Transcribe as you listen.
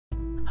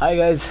Hi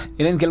guys,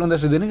 ಇನ್ನೇನು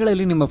ಕೆಲವೊಂದಷ್ಟು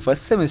ದಿನಗಳಲ್ಲಿ ನಿಮ್ಮ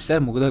ಫಸ್ಟ್ ಸೆಮಿಸ್ಟರ್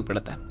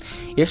ಮುಗಿದೋಗ್ಬಿಡುತ್ತೆ.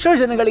 ಎಷ್ಟೋ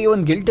ಜನಗಳಿಗೆ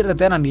ಒಂದು ಗಿಲ್ಟ್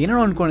ಇರುತ್ತೆ, ನಾನು ಏನೋ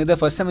ಅಂದ್ಕೊಂಡಿದ್ದೆ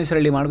ಫಸ್ಟ್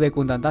ಸೆಮಿಸ್ಟರಲ್ಲಿ ಮಾಡಬೇಕು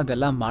ಅಂತ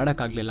ಅದೆಲ್ಲ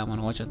ಮಾಡೋಕ್ಕಾಗಲಿಲ್ಲ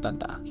ಮನೋಜ್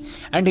ಅಂತ.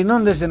 ಆ್ಯಂಡ್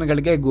ಇನ್ನೊಂದಷ್ಟು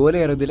ಜನಗಳಿಗೆ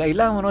ಗೋಲೇ ಇರೋದಿಲ್ಲ,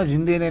 ಇಲ್ಲ ಮನೋಜ್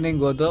ಹಿಂದಿನೇನೆ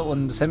ಓದೋ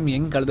ಒಂದು ಸೆಮ್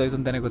ಹೆಂಗೆ ಕಳೆದೋಯ್ತು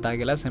ಅಂತಲೇ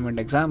ಗೊತ್ತಾಗಿಲ್ಲ, ಸೆಮ್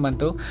ಎಕ್ಸಾಮ್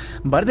ಬಂತು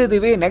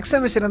ಬರ್ದಿದ್ದೀವಿ, ನೆಕ್ಸ್ಟ್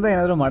ಸೆಮಿಸ್ಟರಿಂದ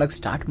ಏನಾದರೂ ಮಾಡೋಕ್ಕೆ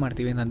ಸ್ಟಾರ್ಟ್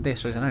ಮಾಡ್ತೀವಿ ಅಂತ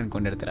ಎಷ್ಟೋ ಜನ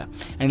ಅಂದ್ಕೊಂಡಿರ್ತಾರೆ.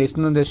 ಆ್ಯಂಡ್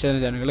ಇನ್ನೊಂದಷ್ಟು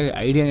ಜನಗಳಿಗೆ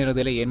ಐಡಿಯಾ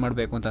ಇರೋದಿಲ್ಲ ಏನು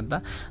ಮಾಡಬೇಕು ಅಂತ.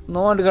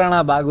 ನೋಡ್ಕೊಳ್ಳೋಣ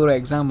ಬಾಗೂರು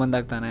ಎಕ್ಸಾಮ್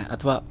ಬಂದಾಗ್ತಾನೆ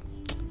ಅಥವಾ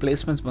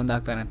ಪ್ಲೇಸ್ಮೆಂಟ್ಸ್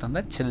ಬಂದಾಗ್ತಾನೆ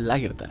ಅಂತಂದರೆ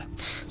ಚೆನ್ನಾಗಿರ್ತಾರೆ.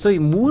 ಸೊ ಈ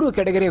ಮೂರು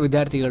ಕ್ಯಾಟಗರಿಯ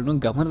ವಿದ್ಯಾರ್ಥಿಗಳನ್ನು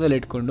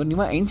ಗಮನದಲ್ಲಿಟ್ಕೊಂಡು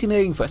ನಿಮ್ಮ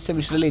ಇಂಜಿನಿಯರಿಂಗ್ ಫಸ್ಟ್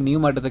ಸೆಮಿಸ್ಟರಲ್ಲಿ ನೀವು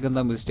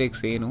ಮಾಡಿರ್ತಕ್ಕಂಥ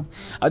ಮಿಸ್ಟೇಕ್ಸ್ ಏನು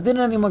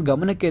ಅದನ್ನು ನಿಮ್ಮ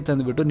ಗಮನಕ್ಕೆ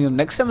ತಂದುಬಿಟ್ಟು ನೀವು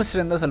ನೆಕ್ಸ್ಟ್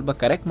ಸೆಮಿಸ್ಟರಿಂದ ಸ್ವಲ್ಪ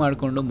ಕರೆಕ್ಟ್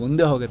ಮಾಡಿಕೊಂಡು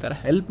ಮುಂದೆ ಹೋಗೋ ಥರ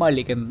ಹೆಲ್ಪ್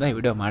ಮಾಡಲಿಕ್ಕೆ ಅಂತ ಈ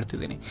ವಿಡಿಯೋ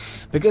ಮಾಡ್ತಿದ್ದೀನಿ.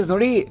 ಬಿಕಾಸ್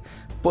ನೋಡಿ,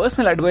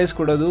 ಪರ್ಸ್ನಲ್ ಅಡ್ವೈಸ್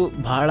ಕೊಡೋದು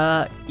ಭಾಳ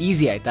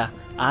ಈಸಿ ಆಯಿತಾ,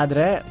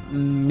 ಆದರೆ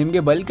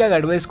ನಿಮಗೆ ಬಲ್ಕಾಗಿ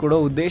ಅಡ್ವೈಸ್ ಕೊಡೋ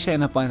ಉದ್ದೇಶ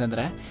ಏನಪ್ಪ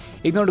ಅಂತಂದರೆ,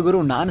 ಈಗ ನೋಡಿ ಗುರು,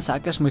 ನಾನು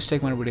ಸಾಕಷ್ಟು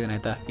ಮಿಸ್ಟೇಕ್ ಮಾಡಿಬಿಟ್ಟಿದ್ದೇನೆ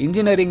ಆಯಿತಾ.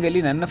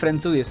 ಇಂಜಿನಿಯರಿಂಗಲ್ಲಿ ನನ್ನ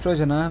ಫ್ರೆಂಡ್ಸು ಎಷ್ಟೋ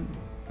ಜನ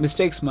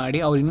ಮಿಸ್ಟೇಕ್ಸ್ ಮಾಡಿ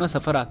ಅವ್ರು ಇನ್ನೂ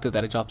ಸಫರ್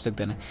ಆಗ್ತಿದ್ದಾರೆ ಜಾಬ್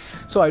ಸಿಗ್ತಾನೆ.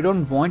 So I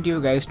don't want you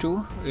guys to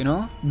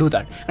do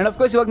that. And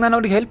of course ಇವಾಗ ನಾನು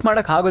ಅವ್ರಿಗೆ ಹೆಲ್ಪ್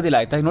ಮಾಡೋಕ್ಕೆ ಆಗೋದಿಲ್ಲ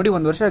ಆಯಿತಾ. ನೋಡಿ,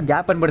 ಒಂದು ವರ್ಷ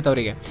ಗ್ಯಾಪ್ ಅಂದ್ಬಿಡ್ತು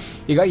ಅವರಿಗೆ.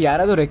 ಈಗ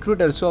ಯಾರಾದರೂ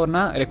ರೆಕ್ರೂಟರ್ಸು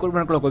ಅವ್ರನ್ನ ರೆಕ್ರೂಟ್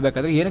ಮಾಡ್ಕೊಳಕ್ಕೆ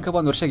ಹೋಗ್ಬೇಕಾದ್ರೆ ಏನಕ್ಕಪ್ಪ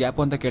ಒಂದು ವರ್ಷ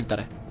ಗ್ಯಾಪು ಅಂತ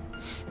ಕೇಳ್ತಾರೆ.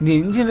 ನೀವು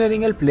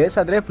ಇಂಜಿನಿಯರಿಂಗಲ್ಲಿ ಪ್ಲೇಸ್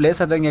ಆದರೆ ಪ್ಲೇಸ್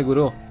ಆದಂಗೆ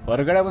ಗುರು,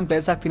 ಹೊರಗಡೆ ಒಂದು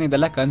ಪ್ಲೇಸ್ ಆಗ್ತೀನಿ,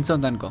 ಇದೆಲ್ಲ ಕನಸು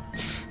ಅಂತ ಅನ್ಕೋ.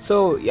 ಸೊ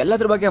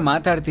ಎಲ್ಲದ್ರ ಬಗ್ಗೆ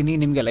ಮಾತಾಡ್ತೀನಿ,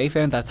 ನಿಮಗೆ ಲೈಫ್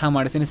ಏನಂತ ಅರ್ಥ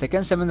ಮಾಡಿಸ್ತೀನಿ,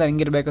 ಸೆಕೆಂಡ್ ಸೆಮಿಂದ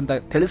ಹೆಂಗಿರ್ಬೇಕಂತ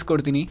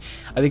ತಿಳಿಸ್ಕೊಡ್ತೀನಿ.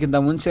 ಅದಕ್ಕಿಂತ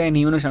ಮುಂಚೆ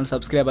ನೀವು ಚಾನಲ್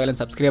ಸಬ್ಸ್ಕ್ರೈಬ್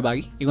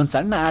ಆಗಿ ಈಗ ಒಂದು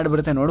ಸಣ್ಣ ಆ್ಯಡ್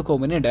ಬರುತ್ತೆ,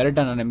 ನೋಡ್ಕೊಂಬನ್ನಿ.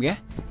 ಡೈರೆಕ್ಟಾಗಿ ನಾನು ನಿಮಗೆ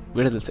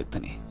ವಿಡಿಯೋದಲ್ಲಿ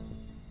ಸಿಗ್ತೀನಿ.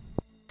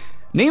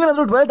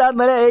 ನೀವೇನಾದರೂ 12th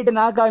ಆದಮೇಲೆ IIT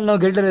ನಾವು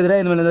ಗಿಲ್ಟರ್ ಇದ್ದರೆ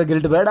ಇನ್ಮೇಲೆ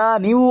ಗಿಲ್ಟ್ ಬೇಡ,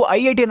 ನೀವು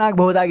IIT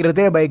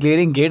ಆಗಬಹುದಾಗಿರುತ್ತೆ by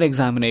clearing gate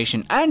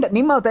examination. And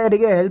ನಿಮ್ಮ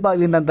ತಯಾರಿಗೆ ಹೆಲ್ಪ್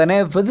ಆಗಲಿ ಅಂತಾನೆ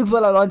ಫಿಸಿಕ್ಸ್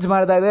ಬಾಲ ಲಾಂಚ್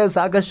ಮಾಡ್ತಾ ಇದೆ,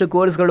 ಸಾಕಷ್ಟು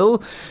ಕೋರ್ಸ್ಗಳು.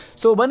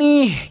 ಸೊ ಬನ್ನಿ,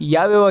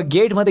 ಯಾವ್ಯಾವ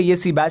ಗೇಟ್ ಮತ್ತು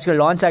ESC ಬ್ಯಾಚ್ಗಳು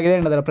ಲಾಂಚ್ ಆಗಿದೆ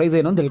ಆ್ಯಂಡ್ ಅದರ ಪ್ರೈಸ್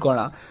ಏನು ಅಂತ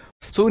ತಿಳ್ಕೊಳ್ಳೋಣ.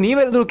 ಸೊ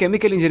ನೀವೇನಾದರೂ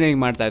ಕೆಮಿಕಲ್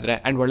ಇಂಜಿನಿಯರಿಂಗ್ ಮಾಡ್ತಾ ಇದ್ರೆ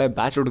ಆ್ಯಂಡ್ ಒಳ್ಳೆ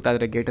ಬ್ಯಾಚ್ ಹುಡುಕ್ತಾ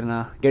ಇದ್ರೆ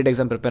ಗೇಟ್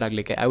ಎಕ್ಸಾಮ್ ಪ್ರಿಪೇರ್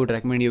ಆಗಲಿಕ್ಕೆ, I would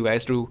recommend you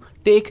guys to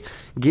take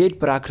gate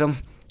Parakram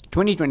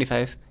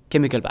 2025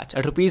 chemical batch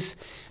at rupees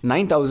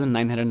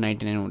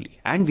 9,999 only.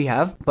 And we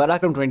have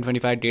Parakram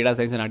 2025 data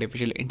science and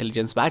artificial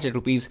intelligence batch at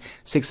rupees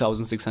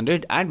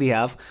 6,600. And we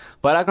have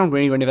Parakram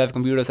 2025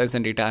 computer science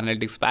and data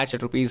analytics batch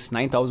at rupees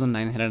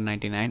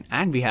 9,999.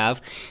 And we have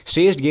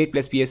Staged Gate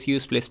plus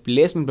PSUs plus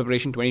placement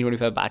preparation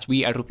 2025 batch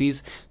B at rupees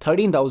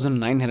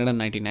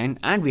 13,999.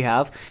 And we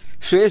have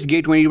Staged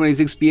Gate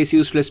 2026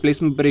 PSUs plus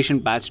placement preparation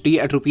batch D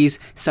at rupees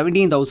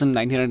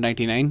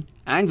 17,999.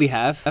 And we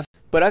have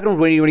Parakram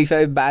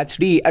 2025 batch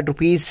D at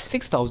rupees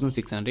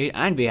 6,600.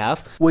 And we have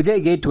Vijay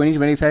Gate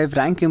 2025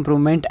 rank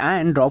improvement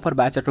and dropper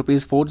batch at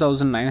rupees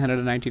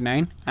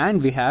 4,999.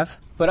 And we have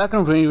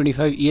Parakram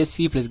 2025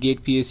 ESC plus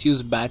Gate PSUs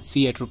batch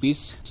C at rupees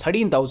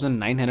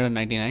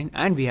 13,999.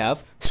 And we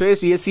have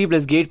Staged ESC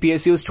plus Gate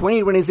PSUs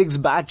 2026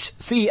 batch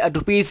C at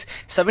rupees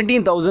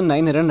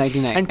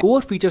 17,999. And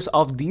core features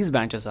of these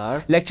batches are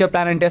lecture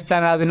plan and test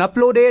plan have been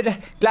uploaded.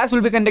 Class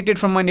will be conducted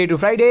from Monday to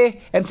Friday.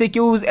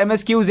 MCQs,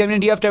 MSQs,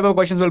 MNTF type of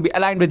questions will be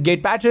aligned with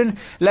Gate pattern.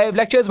 Live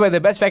lectures by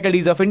the best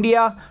faculties of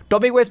India.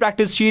 Topic-wise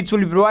practice sheets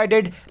will be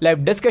provided. Live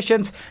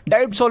discussions,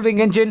 direct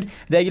solving engine,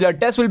 regular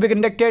tests will be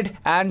conducted,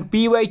 and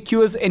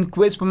PYQs in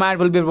quiz format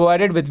will be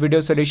provided with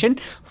video solution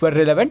for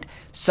relevant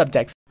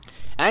subjects.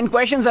 And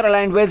questions are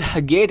aligned with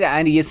GATE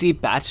and ESC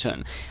pattern.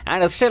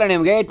 And ಅಷ್ಟೇ ಅಲ್ಲ,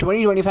 ನಿಮಗೆ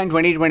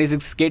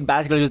 2025-2026 gate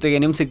ಬ್ಯಾಚ್ಗಳ ಜೊತೆಗೆ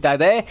ನಿಮ್ಗೆ ಸಿಗ್ತಾ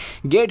ಇದೆ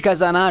gate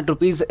ಖಜಾನಾ at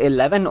rupees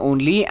 11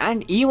 only.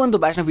 And ಈ ಒಂದು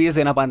ಬ್ಯಾಚ್ನ features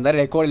ಏನಪ್ಪ ಅಂದರೆ,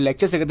 ರೆಕಾರ್ಡ್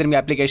ಲೆಕ್ಚರ್ ಸಿಗುತ್ತೆ ನಿಮಗೆ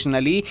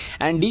ಅಪ್ಲಿಕೇಶನಲ್ಲಿ,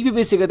 ಆ್ಯಂಡ್ DPP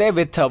ಸಿಗುತ್ತೆ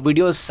ವಿತ್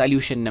ವಿಡಿಯೋಸ್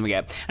ಸೊಲ್ಯೂಷನ್ ನಮಗೆ.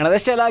 ಆ್ಯಂಡ್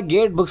ಅದಷ್ಟೇ ಅಲ್ಲ,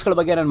 ಗೇಟ್ ಬುಕ್ಸ್ಗಳ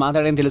ಬಗ್ಗೆ ನಾನು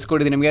ಮಾತಾಡಿ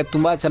ತಿಳಿಸ್ಕೊಟ್ಟಿದ್ದೀನಿ ನಿಮಗೆ,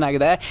 ತುಂಬ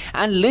ಚೆನ್ನಾಗಿದೆ.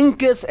 And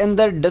link is in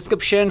the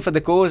description for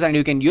the course and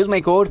you can use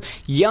my code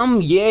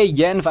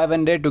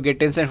MAN500 to get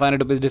instant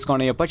 500 rupees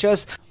discount on your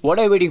purchase. What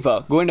are you waiting for?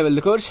 Go and avail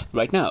the course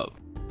right now.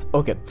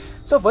 Okay,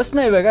 so first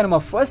ನಾವು ಇವಾಗ ನಮ್ಮ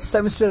first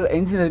semester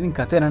engineering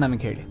ಕಥೆನ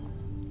ನಮಗೆ ಹೇಳಿ.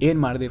 ಏನು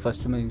ಮಾಡಿದ್ವಿ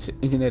first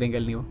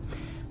ಇಂಜಿನಿಯರಿಂಗಲ್ಲಿ ನೀವು?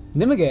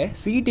 ನಿಮಗೆ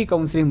CET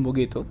ಕೌನ್ಸಿಲಿಂಗ್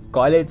ಮುಗೀತು,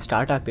 ಕಾಲೇಜ್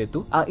ಸ್ಟಾರ್ಟ್ ಆಗ್ತಾಯಿತ್ತು.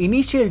 ಆ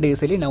ಇನಿಷಿಯಲ್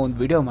ಡೇಸಲ್ಲಿ ನಾವು ಒಂದು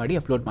ವಿಡಿಯೋ ಮಾಡಿ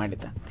ಅಪ್ಲೋಡ್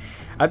ಮಾಡಿದ್ದೆ.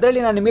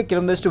 ಅದರಲ್ಲಿ ನಾನು ನಿಮಗೆ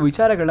ಕೆಲವೊಂದಷ್ಟು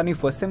ವಿಚಾರಗಳನ್ನ ನೀವು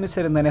ಫಸ್ಟ್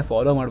ಸೆಮಿಸ್ಟರಿಂದನೇ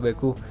ಫಾಲೋ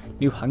ಮಾಡಬೇಕು,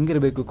 ನೀವು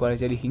ಹಂಗಿರಬೇಕು,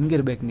 ಕಾಲೇಜಲ್ಲಿ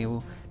ಹಿಂಗಿರಬೇಕು, ನೀವು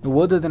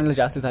ಓದೋದನ್ನೆಲ್ಲ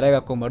ಜಾಸ್ತಿ ತಲೆಗೆ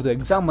ಹಾಕ್ಕೊಂಬಾರ್ದು,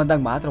 ಎಕ್ಸಾಮ್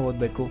ಬಂದಾಗ ಮಾತ್ರ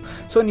ಓದಬೇಕು.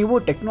 ಸೊ ನೀವು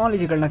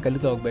ಟೆಕ್ನಾಲಜಿಗಳನ್ನ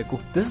ಕಲಿತು ಹೋಗಬೇಕು,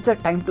 this is the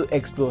time to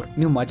explore,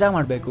 ನೀವು ಮಜಾ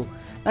ಮಾಡಬೇಕು.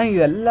 ನಾನು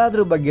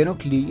ಇದೆಲ್ಲದ್ರ ಬಗ್ಗೆನೂ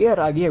ಕ್ಲಿಯರ್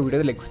ಆಗಿ ಆ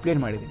ವಿಡಿಯೋದಲ್ಲಿ ಎಕ್ಸ್ಪ್ಲೇನ್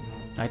ಮಾಡಿದ್ದೀನಿ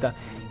ಆಯಿತಾ.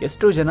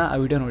 ಎಷ್ಟೋ ಜನ ಆ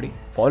ವಿಡಿಯೋ ನೋಡಿ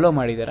ಫಾಲೋ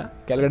ಮಾಡಿದ್ದೀರಾ,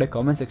 ಕೆಳಗಡೆ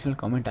ಕಾಮೆಂಟ್ ಸೆಕ್ಷನಲ್ಲಿ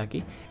ಕಾಮೆಂಟ್ ಹಾಕಿ,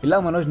 ಇಲ್ಲ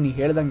ಮನೋಜ್ ನೀ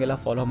ಹೇಳ್ದಂಗೆಲ್ಲ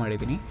ಫಾಲೋ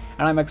ಮಾಡಿದ್ದೀನಿ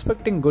and I am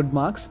expecting good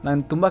marks. ನಾನು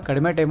ತುಂಬ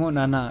ಕಡಿಮೆ ಟೈಮು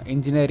ನನ್ನ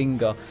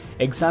ಇಂಜಿನಿಯರಿಂಗ್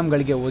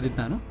ಎಕ್ಸಾಮ್ಗಳಿಗೆ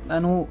ಓದಿದ್ದು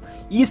ನಾನು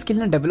ಈ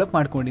ಸ್ಕಿಲ್ನ ಡೆವಲಪ್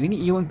ಮಾಡ್ಕೊಂಡಿದ್ದೀನಿ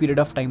ಈ ಒಂದು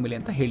ಪೀರಿಯಡ್ ಆಫ್ ಟೈಮಲ್ಲಿ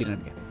ಅಂತ ಹೇಳಿ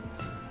ನನಗೆ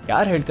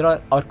ಯಾರು ಹೇಳ್ತೀರೋ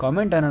ಅವ್ರ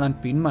ಕಾಮೆಂಟನ್ನು ನಾನು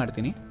ಪಿನ್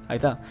ಮಾಡ್ತೀನಿ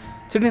ಆಯಿತಾ.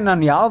 ಸರಿ,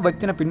 ನಾನು ಯಾವ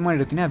ವ್ಯಕ್ತಿನ ಪಿನ್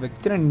ಮಾಡಿರ್ತೀನಿ ಆ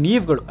ವ್ಯಕ್ತಿನ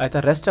ನೀವುಗಳು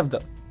ಆಯಿತಾ, ರೆಸ್ಟ್ ಆಫ್ ದ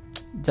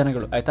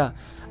ಜನಗಳು ಆಯಿತಾ,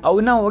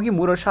 ಅವನ್ನ ಹೋಗಿ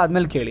 3 ವರ್ಷ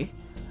ಆದಮೇಲೆ ಕೇಳಿ,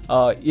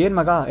 ಏನು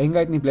ಮಗ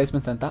ಹೆಂಗಾಯ್ತು ನೀ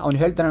ಪ್ಲೇಸ್ಮೆಂಟ್ಸ್ ಅಂತ. ಅವ್ನು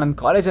ಹೇಳ್ತಾನೆ, ನನ್ನ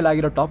ಕಾಲೇಜಲ್ಲಿ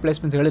ಆಗಿರೋ ಟಾಪ್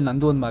ಪ್ಲೇಸ್ಮೆಂಟ್ಸ್ ಹೇಳಿ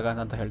ನಂದು ಒಂದು ಮಗ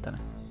ಅಂತ ಹೇಳ್ತಾನೆ.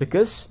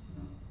 ಬಿಕಾಸ್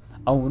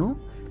ಅವನು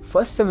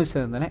ಫಸ್ಟ್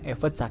ಸೆಮಿಸ್ಟರಿಂದನೇ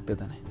ಎಫರ್ಟ್ಸ್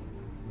ಹಾಕ್ತಿದ್ದಾನೆ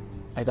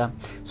ಆಯಿತಾ.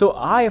 ಸೊ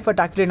ಆ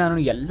ಎಫರ್ಟ್ ಹಾಕಲಿ ನಾನು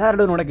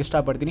ಎಲ್ಲರಲ್ಲೂ ನೋಡೋಕ್ಕೆ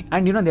ಇಷ್ಟಪಡ್ತೀನಿ.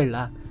 ಆ್ಯಂಡ್ ಇನ್ನೊಂದು ಹೇಳ,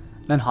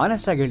 ನಾನು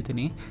ಹಾನೆಸ್ಟಾಗಿ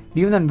ಹೇಳ್ತೀನಿ,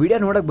 ನೀವು ನನ್ನ ವೀಡಿಯೋ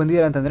ನೋಡೋಕ್ಕೆ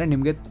ಬಂದಿದ್ದೀರ ಅಂತಂದರೆ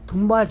ನಿಮಗೆ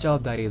ತುಂಬ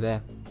ಜವಾಬ್ದಾರಿ ಇದೆ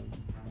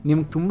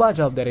ನಿಮ್ಗೆ ತುಂಬ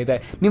ಜವಾಬ್ದಾರಿ ಇದೆ,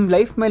 ನಿಮ್ಮ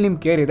ಲೈಫ್ ಮೇಲೆ ನಿಮ್ಮ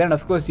ಕೇರ್ ಇದೆ. And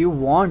of course you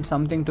want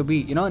something to B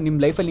ನಿಮ್ಮ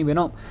ಲೈಫಲ್ಲಿ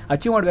ನೀವೇನೋ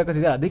ಅಚೀವ್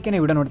ಮಾಡಬೇಕಂತಿದೆ, ಅದಕ್ಕೆ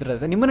ವಿಡಿಯೋ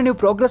ನೋಡ್ತಿರುತ್ತೆ. ನಿಮ್ಮನ್ನು ನೀವು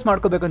ಪ್ರೋಗ್ರೆಸ್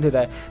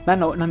ಮಾಡ್ಕೋಬೇಕಂತಿದೆ.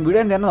 ನನ್ನ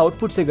ವಿಡಿಯೋಯಿಂದ ಏನೋ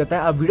ಔಟ್ಪುಟ್ ಸಿಗುತ್ತೆ,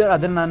 ಆ ವಿಡಿಯೋ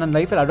ಅದನ್ನು ನಾನು ನನ್ನ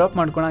ಲೈಫಲ್ಲಿ ಅಡಾಪ್ಟ್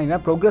ಮಾಡ್ಕೊಂಡು ಏನೋ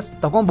ಪ್ರೋಗ್ರೆಸ್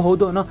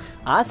ತೊಗೊಬಹುದು ಅನ್ನೋ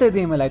ಆಸೆ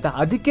ಇದೆ ಮೇಲೆ, ಆಯಿತಾ?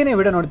 ಅದಕ್ಕೇ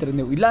ವಿಡಿಯೋ ನೋಡ್ತೀರಿ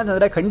ನೀವು. ಇಲ್ಲ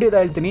ಅಂತಂದರೆ ಖಂಡಿತ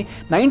ಹೇಳ್ತೀನಿ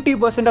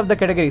 90% ಆಫ್ ದ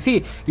ಕ್ಯಾಟಗರಿ.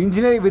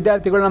 ಇಂಜಿನಿಯರಿಂಗ್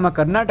ವಿದ್ಯಾರ್ಥಿಗಳು ನಮ್ಮ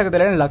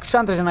ಕರ್ನಾಟಕದಲ್ಲಿ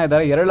ಲಕ್ಷಾಂತರ ಜನ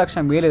ಇದ್ದಾರೆ, 2 ಲಕ್ಷ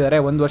ಮೇಲಿದ್ದಾರೆ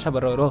ಒಂದು ವರ್ಷ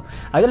ಬರೋರು.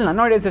 ಅದರಲ್ಲಿ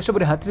ನನ್ನ ಆಡಿಯನ್ಸ್ ಎಷ್ಟು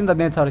ಬರೀ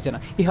 10,000-15,000 ಜನ.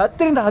 ಈ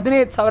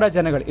 10,000-15,000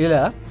 ಜನಗಳು ಇಲ್ಲ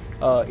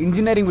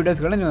ಇಂಜಿನಿಯರಿಂಗ್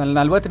ವೀಡಿಯೋಸ್ಗಳನ್ನ ನೀವು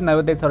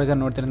 40,000-45,000 ಜನ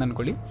ನೋಡ್ತೀರಿ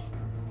ಅಂದ್ಕೊಳ್ಳಿ,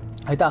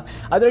 ಆಯಿತಾ?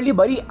 ಅದರಲ್ಲಿ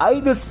ಬರೀ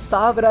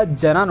 5,000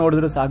 ಜನ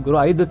ನೋಡಿದ್ರು ಸಾಕು,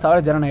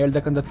 5,000 ಜನ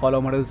ಹೇಳ್ತಕ್ಕಂಥದ್ದು ಫಾಲೋ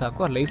ಮಾಡೋದು ಸಾಕು,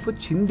 ಅವ್ರ life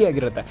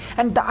ಚಿಂದಿಯಾಗಿರುತ್ತೆ.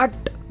 And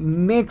that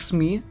makes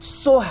me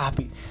so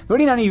happy.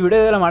 ನೋಡಿ, ನಾನು ಈ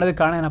ವಿಡಿಯೋದೆಲ್ಲ ಮಾಡೋದಕ್ಕೆ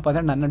ಕಾರಣ ಏನಪ್ಪ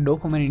ಅಂದರೆ ನನ್ನ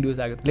ಡೋಪಮೈನ್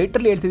ಇಂಡ್ಯೂಸ್ ಆಗುತ್ತೆ.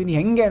 ಲಿಟ್ರಲಿ ಹೇಳ್ತಿದ್ದೀನಿ,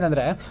 ಹೆಂಗೆ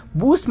ಅಂತಂದರೆ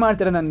ಬೂಸ್ಟ್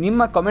ಮಾಡ್ತೀರಾ. ನಾನು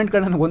ನಿಮ್ಮ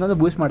ಕಮೆಂಟ್ಗಳು ನನಗೆ ಒಂದೊಂದು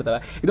ಬೂಸ್ಟ್ ಮಾಡ್ತವೆ.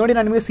 ಇದು ನೋಡಿ,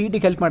 ನಾನು ನಿಮಗೆ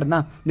CETಗೆ ಹೆಲ್ಪ್ ಮಾಡಿದ್ನ,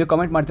 ನೀವು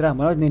ಕಮೆಂಟ್ ಮಾಡ್ತೀರಾ,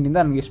 ಮನೋಜ್ ನಿನ್ನಿಂದ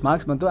ನನಗೆ ಎಷ್ಟು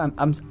ಮಾರ್ಕ್ಸ್ ಬಂತು,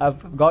 I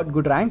got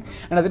good rank,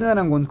 and ಅದರಿಂದ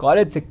ನನಗೆ ಒಂದು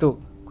ಕಾಲೇಜ್ ಸಿಕ್ತು.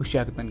 ಖುಷಿ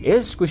ಆಗುತ್ತೆ ನನಗೆ,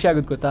 ಎಷ್ಟು ಖುಷಿ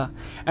ಆಗುತ್ತೆ ಗೊತ್ತಾ?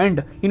 ಆ್ಯಂಡ್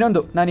ಇನ್ನೊಂದು,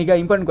 ನಾನೀಗ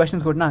ಇಂಪಾರ್ಟೆಂಟ್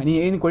ಕ್ವೆಶ್ಚನ್ಸ್ ಕೊಟ್ಟನ, ನೀನು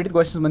ಏನು ಕೊಟ್ಟಿದ್ದು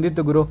ಕ್ವೆಶ್ಚನ್ಸ್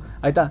ಬಂದಿತ್ತು ಗುರು,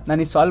 ಆಯಿತಾ?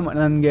 ನಾನು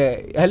ನನಗೆ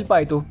ಹೆಲ್ಪ್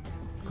ಆಯಿತು,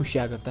 ಖುಷಿ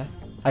ಆಗುತ್ತೆ,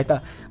 ಆಯಿತಾ?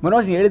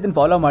 ಮನೋಜ್ ಹೇಳಿದ್ದನ್ನು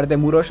ಫಾಲೋ ಮಾಡಿದೆ,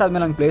 3 ವರ್ಷ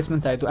ಆದಮೇಲೆ ನಂಗೆ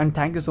ಪ್ಲೇಸ್ಮೆಂಟ್ಸ್ ಆಯಿತು, and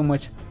thank you so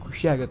much,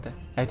 ಖುಷಿ ಆಗುತ್ತೆ,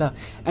 ಆಯಿತಾ?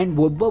 ಆ್ಯಂಡ್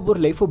ಒಬ್ಬೊಬ್ಬರು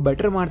ಲೈಫು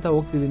ಬೆಟರ್ ಮಾಡ್ತಾ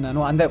ಹೋಗ್ತಿದ್ದೀನಿ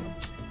ನಾನು. ಅಂದರೆ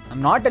I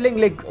am not telling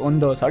like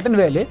ಒಂದು certain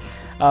ವೇಲಿ,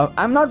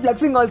 I am not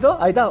flexing also,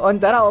 ಆಯಿತಾ?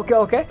 ಒಂಥರ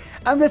okay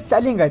I am just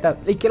telling, ಆಯಿತಾ?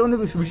 ಲೈಕ್ ಕೆಲವೊಂದು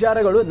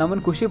ವಿಚಾರಗಳು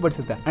ನಮ್ಮನ್ನು ಖುಷಿ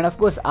ಪಡಿಸುತ್ತೆ. ಆ್ಯಂಡ್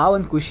ಅಫ್ಕೋರ್ಸ್ ಆ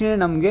ಒಂದು ಖುಷಿನೇ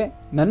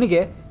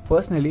ನನಗೆ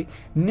ಪರ್ಸ್ನಲಿ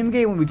ನಿಮಗೆ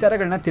ಈ ಒಂದು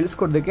ವಿಚಾರಗಳನ್ನ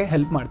ತಿಳಿಸ್ಕೊಡೋದಕ್ಕೆ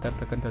ಹೆಲ್ಪ್ ಮಾಡ್ತಾ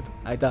ಇರ್ತಕ್ಕಂಥದ್ದು,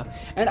 ಆಯಿತಾ?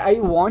 And I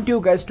want you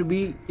guys to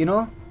B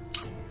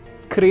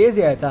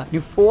crazy, ಆಯಿತಾ?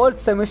 ನೀವು 4th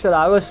ಸೆಮಿಸ್ಟರ್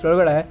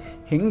ಆಗೋಷ್ಟರೊಳಗಡೆ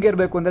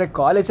ಹೆಂಗಿರಬೇಕು ಅಂದರೆ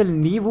ಕಾಲೇಜಲ್ಲಿ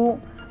ನೀವು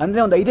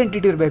ಅಂದರೆ ಒಂದು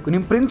ಐಡೆಂಟಿಟಿ ಇರಬೇಕು,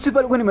 ನಿಮ್ಮ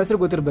ಪ್ರಿನ್ಸಿಪಲ್ಗೂ ನಿಮ್ಮ ಹೆಸರು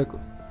ಗೊತ್ತಿರಬೇಕು,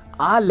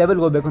 ಆ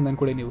ಲೆವೆಲ್ಗೆ ಹೋಗಬೇಕು ಅಂತ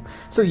ಅಂದ್ಕೊಳ್ಳಿ ನೀವು.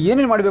 ಸೊ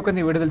ಏನೇನು ಮಾಡಬೇಕು ಅಂತ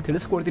ಈ ವಿಡಿಯೋದಲ್ಲಿ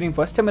ತಿಳಿಸ್ಕೊಡ್ತೀನಿ.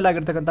 ಫಸ್ಟ್ ಟೈಮಲ್ಲಿ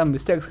ಆಗಿರ್ತಕ್ಕಂಥ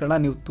ಮಿಸ್ಟೇಕ್ಸ್ಗಳನ್ನ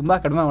ನೀವು ತುಂಬ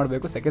ಕಡಿಮೆ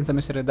ಮಾಡಬೇಕು. ಸೆಕೆಂಡ್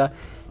ಸೆಮಿಸ್ಟರಿಂದ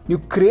ನೀವು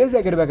ಕ್ರೇಜಿ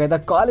ಆಗಿರಬೇಕು, ಆಯಿತಾ?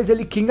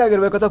 ಕಾಲೇಜಲ್ಲಿ ಕಿಂಗ್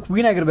ಆಗಿರಬೇಕು ಅಥವಾ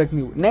ಕ್ವೀನ್ ಆಗಿರಬೇಕು,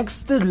 ನೀವು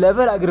ನೆಕ್ಸ್ಟ್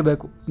ಲೆವೆಲ್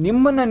ಆಗಿರಬೇಕು.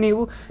 ನಿಮ್ಮನ್ನು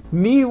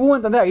ನೀವು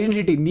ಅಂತಂದರೆ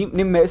ಐಡೆಂಟಿಟಿ,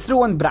 ನಿಮ್ಮ ಹೆಸರು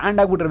ಒಂದು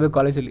ಬ್ರ್ಯಾಂಡ್ ಆಗಿಬಿಟ್ಟಿರ್ಬೇಕು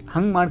ಕಾಲೇಜಲ್ಲಿ,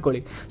 ಹಂಗೆ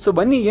ಮಾಡ್ಕೊಳ್ಳಿ. ಸೊ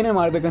ಬನ್ನಿ ಏನೇ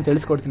ಮಾಡಬೇಕಂತ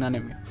ತಿಳಿಸ್ಕೊಡ್ತೀನಿ ನಾನು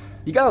ನಿಮಗೆ.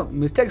 ಈಗ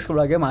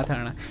ಮಿಸ್ಟೇಕ್ಸ್ಗಳಾಗೆ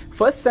ಮಾತಾಡೋಣ.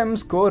 ಫಸ್ಟ್ ಸೆಮ್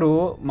ಸ್ಕೋರು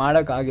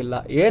ಮಾಡೋಕ್ಕಾಗಿಲ್ಲ,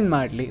 ಏನು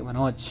ಮಾಡಲಿ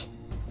ಮನೋಜ್?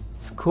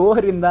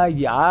 ಸ್ಕೋರಿಂದ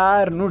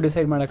ಯಾರನ್ನೂ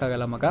ಡಿಸೈಡ್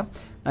ಮಾಡೋಕ್ಕಾಗಲ್ಲ ಮಗ.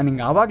 ನಾನು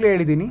ಹಿಂಗೆ ಆವಾಗಲೇ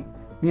ಹೇಳಿದ್ದೀನಿ,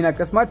 ನೀನು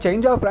ಅಕಸ್ಮಾತ್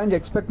ಚೇಂಜ್ ಆಫ್ ಬ್ರಾಂಚ್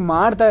ಎಕ್ಸ್ಪೆಕ್ಟ್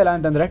ಮಾಡ್ತಾ ಇಲ್ಲ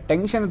ಅಂತಂದರೆ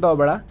ಟೆನ್ಷನ್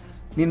ತೊಗೋಬೇಡ.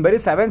 ನೀನು ಬರೀ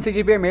 7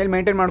 CGPA ಮೇಲೆ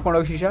ಮೇಂಟೈನ್ ಮಾಡ್ಕೊಂಡು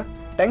ಹೋಗಿ ಶಿಷ್ಯ,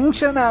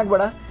 ಟೆನ್ಷನ್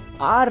ಆಗಬೇಡ,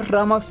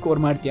 ಆರಾಮಾಗಿ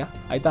ಸ್ಕೋರ್ ಮಾಡ್ತೀಯಾ,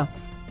 ಆಯಿತಾ?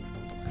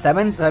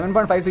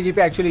 7.5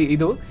 CGPA ಆ್ಯಕ್ಚುಲಿ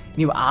ಇದು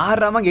ನೀವು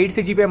ಆರಾಮಾಗಿ 8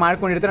 CGPA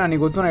ಮಾಡ್ಕೊಂಡಿರ್ತೀರ.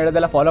 ನನಗೆ ಗೊತ್ತು, ನಾನು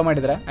ಹೇಳೋದೆಲ್ಲ ಫಾಲೋ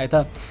ಮಾಡಿದರೆ,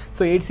 ಆಯಿತಾ?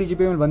 ಸೊ 8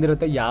 CGPA ಮೇಲೆ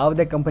ಬಂದಿರುತ್ತೆ.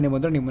 ಯಾವುದೇ ಕಂಪನಿ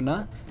ಬಂದರೂ ನಿಮ್ಮನ್ನು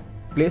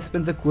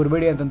ಪ್ಲೇಸ್ಮೆಂಟ್ಸಿಗೆ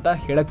ಕೂರಬೇಡಿ ಅಂತ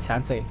ಹೇಳೋಕ್ಕೆ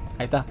ಚಾನ್ಸೇ ಇಲ್ಲ,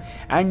 ಆಯಿತಾ?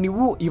 ಆ್ಯಂಡ್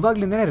ನೀವು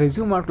ಇವಾಗಲಿಂದನೇ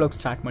ರೆಸ್ಯೂಮ್ ಮಾಡ್ಕೊಳ್ಳೋಕೆ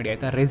ಸ್ಟಾರ್ಟ್ ಮಾಡಿ,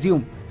 ಆಯಿತಾ?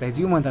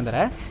 ರೆಸ್ಯೂಮ್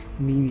ಅಂತಂದರೆ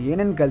ನೀನು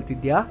ಏನೇನು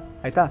ಕಲ್ತಿದ್ಯಾ,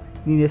 ಆಯಿತಾ?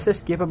 ನೀನು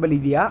ಎಷ್ಟೆಷ್ಟು ಕೇಪಬಲ್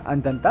ಇದೆಯಾ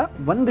ಅಂತಂತ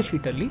ಒಂದು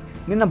ಶೀಟಲ್ಲಿ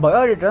ನಿನ್ನ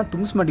ಬಯೋಡೇಟಾನ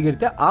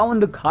ತುಂಬಿಸ್ಮಟ್ಟಿಗಿರುತ್ತೆ. ಆ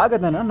ಒಂದು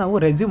ಕಾಗದನ ನಾವು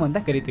ರೆಸ್ಯೂಮ್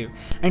ಅಂತ ಕರಿತೀವಿ.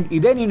 ಆ್ಯಂಡ್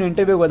ಇದೇ ನೀನು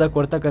ಇಂಟರ್ವ್ಯೂಗೆ ಹೋದಾಗ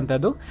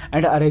ಕೊಡ್ತಕ್ಕಂಥದ್ದು.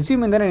 ಆ್ಯಂಡ್ ಆ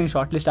ರೆಸ್ಯೂಮಿಂದನೇ ನೀನು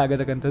ಶಾರ್ಟ್ ಲಿಸ್ಟ್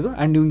ಆಗತಕ್ಕಂಥದ್ದು.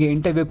 ಆ್ಯಂಡ್ ನಿಮಗೆ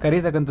ಇಂಟರ್ವ್ಯೂ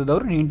ಕರೀತಕ್ಕಂಥದ್ದು,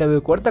 ನೀನು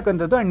ಇಂಟರ್ವ್ಯೂ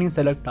ಕೊಡ್ತಕ್ಕಂಥದ್ದು, ಆ್ಯಂಡ್ ನೀನು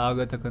select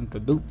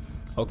ಆಗತಕ್ಕಂಥದ್ದು.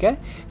 Okay,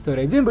 so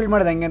resume build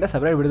ಮಾಡೋದು ಹೆಂಗೆ ಅಂತ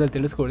ಸಪ್ರೇಟ್ ವಿಡಿಯೋದಲ್ಲಿ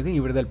ತಿಳಿಸ್ಕೊಡ್ತೀನಿ.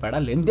 ಈ ವಿಡಿಯೋದಲ್ಲಿ ಬೇಡ,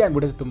 ಲೆಂದಿ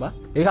ಆಗಿಬಿಡುತ್ತೆ, ತುಂಬ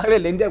ಈಗಾಗಲೇ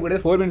ಲೆಂದಿ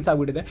ಆಗಿಬಿಟ್ಟಿದೆ, 4 minutes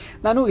ಆಗಿಬಿಟ್ಟಿದೆ.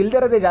 ನಾನು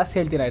ಇಲ್ದಿರೋದೇ ಜಾಸ್ತಿ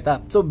ಹೇಳ್ತೀನಿ, ಆಯಿತಾ?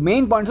 ಸೊ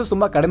ಮೇನ್ ಪಾಯಿಂಟ್ಸು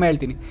ತುಂಬ ಕಡಿಮೆ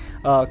ಹೇಳ್ತೀನಿ.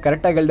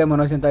 ಕರೆಕ್ಟಾಗಿ ಹೇಳ್ದೆ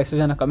ಮನೋಜ್ ಅಂತ ಎಷ್ಟು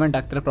ಜನ ಕಮೆಂಟ್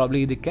ಆಗ್ತಾರೆ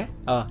ಪ್ರಾಬ್ಲಿ ಇದಕ್ಕೆ.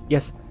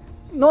 ಎಸ್,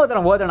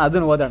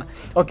 ಓದೋಣ.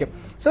 ಓಕೆ,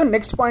 ಸೊ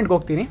ನೆಕ್ಸ್ಟ್ ಪಾಯಿಂಟ್ಗೆ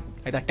ಹೋಗ್ತೀನಿ,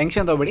 ಆಯಿತಾ?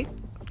 Tension ತೊಗೊಬೇಡಿ.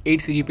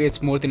 8 CGPA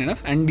it's more than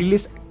enough. And ಇಲ್ಲಿ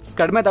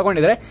ಕಡಿಮೆ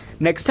ತೊಗೊಂಡಿದ್ರೆ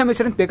ನೆಕ್ಸ್ಟ್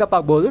ಸೆಮಿಸ್ಟರಿಂದ ಪಿಕಪ್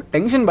ಆಗ್ಬೋದು.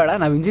 ಟೆನ್ಷನ್ ಬೇಡ,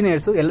 ನಾವು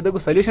ಇಂಜಿನಿಯರ್ಸು ಎಲ್ಲದಕ್ಕೂ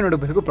ಸೊಲ್ಯೂಷನ್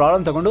ಹುಡುಕಬೇಕು,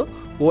 ಪ್ರಾಬ್ಲಮ್ ತೊಗೊಂಡು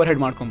ಓವರ್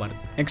ಹೆಡ್ ಮಾಡ್ಕೊಬಾರ್ದು.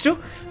 ನೆಕ್ಸ್ಟು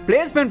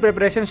ಪ್ಲೇಸ್ಮೆಂಟ್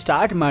ಪ್ರಿಪ್ರೇಷನ್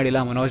ಸ್ಟಾರ್ಟ್ ಮಾಡಿಲ್ಲ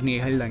ಮನೋಜ್. ನೀವು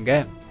ಹೇಳ್ದಂಗೆ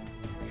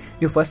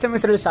ನೀವು ಫಸ್ಟ್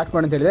ಸೆಮಿಸ್ಟರಲ್ಲಿ ಸ್ಟಾರ್ಟ್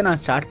ಮಾಡಿ ಅಂತ ಹೇಳಿದ್ರೆ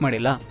ನಾನು ಸ್ಟಾರ್ಟ್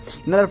ಮಾಡಿಲ್ಲ.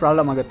 ಏನಾದರೂ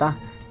ಪ್ರಾಬ್ಲಮ್ ಆಗುತ್ತಾ?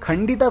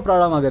 ಖಂಡಿತ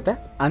ಪ್ರಾಬ್ಲಮ್ ಆಗುತ್ತೆ,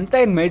 ಅಂತ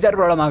ಏನು ಮೇಜರ್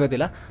ಪ್ರಾಬ್ಲಮ್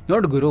ಆಗೋದಿಲ್ಲ.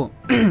 ನೋಡಿ ಗುರು,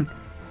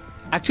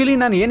 ಆ್ಯಕ್ಚುಲಿ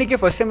ನಾನು ಏನಕ್ಕೆ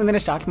ಫಸ್ಟ್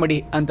ಸೆಮಿಂದನೇ ಸ್ಟಾರ್ಟ್ ಮಾಡಿ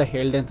ಅಂತ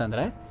ಹೇಳಿದೆ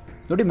ಅಂತಂದರೆ,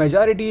 ನೋಡಿ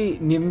ಮೆಜಾರಿಟಿ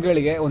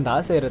ನಿಮ್ಗಳಿಗೆ ಒಂದು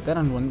ಆಸೆ ಇರುತ್ತೆ,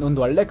 ನಾನು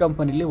ಒಂದು ಒಳ್ಳೆ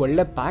ಕಂಪನಿಲಿ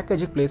ಒಳ್ಳೆ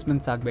ಪ್ಯಾಕೇಜಿಗೆ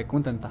ಪ್ಲೇಸ್ಮೆಂಟ್ಸ್ ಆಗಬೇಕು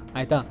ಅಂತಂತ,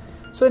 ಆಯಿತಾ?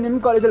 ಸೊ ನಿಮ್ಮ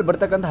ಕಾಲೇಜಲ್ಲಿ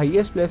ಬರ್ತಕ್ಕಂಥ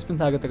ಹೈಯೆಸ್ಟ್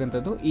ಪ್ಲೇಸ್ಮೆಂಟ್ಸ್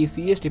ಆಗತಕ್ಕಂಥದ್ದು ಈ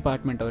CS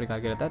ಡಿಪಾರ್ಟ್ಮೆಂಟ್ ಅವ್ರಿಗೆ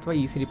ಆಗಿರುತ್ತೆ ಅಥವಾ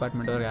EC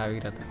ಡಿಪಾರ್ಟ್ಮೆಂಟ್ ಅವ್ರಿಗೆ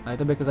ಆಗಿರುತ್ತೆ,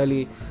 ಆಯಿತಾ? ಬಿಕಾಸ್ ಅಲ್ಲಿ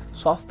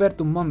ಸಾಫ್ಟ್ವೇರ್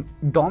ತುಂಬ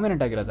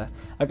ಡಾಮಿನೆಂಟ್ ಆಗಿರುತ್ತೆ.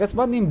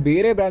 ಅಕಸ್ಮಾತ್ ನೀನು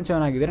ಬೇರೆ ಬ್ರಾಂಚ್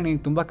ಅವನಾಗಿದ್ದರೆ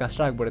ನಿನಗೆ ತುಂಬ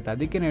ಕಷ್ಟ ಆಗಿಬಿಡುತ್ತೆ.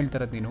 ಅದಕ್ಕೇ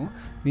ಹೇಳ್ತಿರೋದು, ನೀನು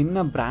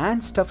ನಿನ್ನ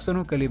ಬ್ರ್ಯಾಂಚ್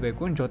ಸ್ಟಫ್ಸನ್ನು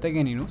ಕಲಿಬೇಕು,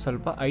 ಜೊತೆಗೆ ನೀನು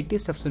ಸ್ವಲ್ಪ IT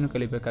ಸ್ಟಫ್ಸನ್ನು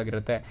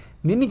ಕಲಿಬೇಕಾಗಿರುತ್ತೆ.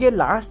 ನಿನಗೆ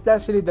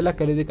ಲಾಸ್ಟಲ್ಲಿ ಇದೆಲ್ಲ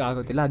ಕಲಿಯೋದಕ್ಕೆ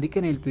ಆಗೋದಿಲ್ಲ.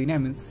 ಅದಕ್ಕೇ ಹೇಳ್ತಿದ್ದೀನಿ,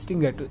 I am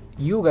insisting that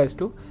you guys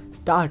to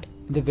start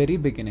the very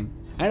beginning.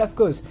 And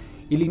of course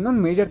ಇಲ್ಲಿ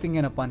ಇನ್ನೊಂದು ಮೇಜರ್ ಥಿಂಗ್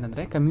ಏನಪ್ಪ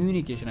ಅಂತಂದರೆ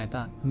ಕಮ್ಯುನಿಕೇಷನ್, ಆಯಿತಾ?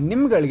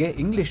 ನಿಮ್ಗಳಿಗೆ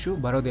ಇಂಗ್ಲೀಷು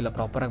ಬರೋದಿಲ್ಲ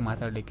ಪ್ರಾಪರಾಗಿ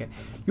ಮಾತಾಡಲಿಕ್ಕೆ.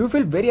 You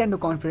feel very under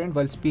confident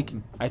while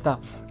speaking, ಆಯಿತಾ?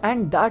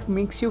 And that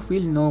makes you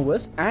feel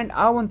nervous. And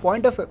ಆ ಒಂದು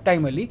ಪಾಯಿಂಟ್ ಆಫ್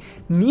ಟೈಮಲ್ಲಿ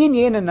ನೀನು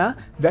ಏನನ್ನು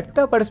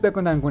ವ್ಯಕ್ತಪಡಿಸಬೇಕು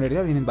ಅಂತ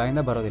ಅಂದ್ಕೊಂಡಿರ್ತೀವಿ, ಅದು ನಿನ್ನ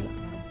ಬಾಯಿಂದ ಬರೋದಿಲ್ಲ.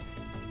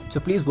 So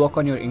please work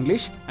on your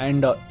English.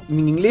 And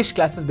ನೀನು ಇಂಗ್ಲೀಷ್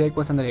ಕ್ಲಾಸಸ್ ಬೇಕು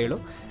ಅಂತಂದರೆ ಹೇಳು,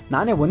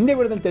 ನಾನೇ ಒಂದೇ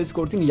ವಿಡಿಯೋದಲ್ಲಿ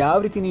ತಿಳಿಸ್ಕೊಡ್ತೀನಿ ಯಾವ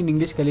ರೀತಿ ನೀನು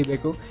ಇಂಗ್ಲೀಷ್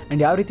ಕಲಿಬೇಕು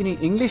ಆ್ಯಂಡ್ ಯಾವ ರೀತಿ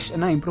ನೀನು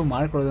ಇಂಗ್ಲೀಷನ್ನು ಇಂಪ್ರೂವ್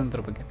ಮಾಡ್ಕೊಳ್ಳೋದು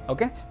ಅಂದ್ರ ಬಗ್ಗೆ.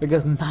 ಓಕೆ,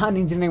 ಬಿಕಾಸ್ ನಾನು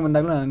ಇಂಜಿನಿಯರಿಂಗ್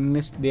ಬಂದಾಗಲೂ ನಾನು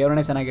ಇಂಗ್ಲೀಷ್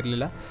ದೇವರೇ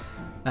ಚೆನ್ನಾಗಿರಲಿಲ್ಲ.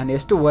 ನಾನು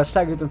ಎಷ್ಟು ವರ್ಷ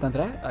ಆಗಿತ್ತು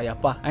ಅಂತಂದರೆ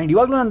ಯಪ್ಪ. ಆ್ಯಂಡ್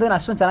ಇವಾಗಲೂ ನಾನು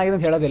ಅಷ್ಟೊಂದು ಚೆನ್ನಾಗಿದೆ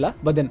ಅಂತ ಹೇಳೋದಿಲ್ಲ,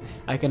 but then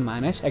I can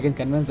manage, I can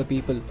convince the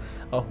people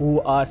who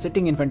are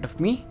sitting in front of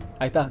me,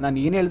 ಆಯಿತಾ? ನಾನು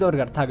ಏನು ಹೇಳಿದ್ರು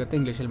ಅವ್ರಿಗೆ ಅರ್ಥ ಆಗುತ್ತೆ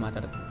ಇಂಗ್ಲೀಷಲ್ಲಿ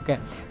ಮಾತಾಡೋದು. ಓಕೆ,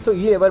 ಸೊ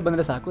ಈ ಲೆವೆಲ್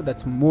ಬಂದರೆ ಸಾಕು,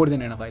 ದಟ್ಸ್ ಮೋರ್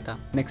ದೆನ್ ಎನಫ್, ಆಯಿತಾ?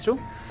 ನೆಕ್ಸ್ಟು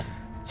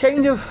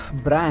ಚೇಂಜ್ ಆಫ್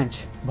ಬ್ರ್ಯಾಂಚ್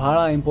ಭಾಳ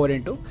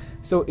ಇಂಪಾರ್ಟೆಂಟು.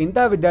 ಸೊ ಇಂಥ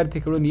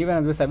ವಿದ್ಯಾರ್ಥಿಗಳು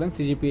ನೀವೇನಾದರೂ 7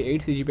 CGPA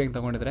 8 CGPA ಹಂಗೆ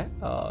ತೊಗೊಂಡಿದ್ರೆ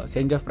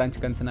ಚೇಂಜ್ ಆಫ್ ಬ್ರಾಂಚ್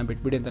ಕನಸನ್ನು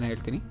ಬಿಟ್ಬಿಡಿ ಅಂತಲೇ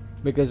ಹೇಳ್ತೀನಿ.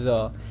 ಬಿಕಾಸ್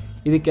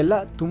ಇದಕ್ಕೆಲ್ಲ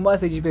ತುಂಬ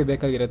CGPA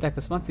ಬೇಕಾಗಿರುತ್ತೆ.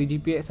 ಅಕಸ್ಮಾತ್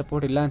CGPA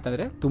ಸಪೋರ್ಟ್ ಇಲ್ಲ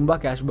ಅಂತಂದರೆ ತುಂಬ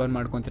ಕ್ಯಾಶ್ ಬರ್ನ್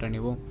ಮಾಡ್ಕೊತೀರ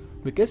ನೀವು.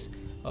 ಬಿಕಾಸ್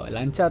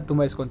ಲಂಚ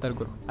ತುಂಬ ಇಸ್ಕೊತಾರೆ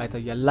ಗುರು, ಆಯಿತಾ,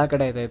 ಎಲ್ಲ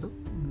ಕಡೆ ಇದೆ ಇದು,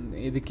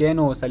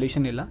 ಇದಕ್ಕೇನು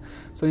ಸೊಲ್ಯೂಷನ್ ಇಲ್ಲ.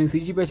 ಸೊ ನೀನು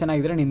CGPA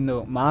ಚೆನ್ನಾಗಿದ್ದರೆ ನಿಂದು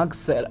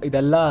ಮಾರ್ಕ್ಸ್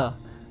ಇದೆಲ್ಲ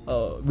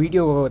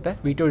VTO ಹೋಗುತ್ತೆ.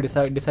 VTO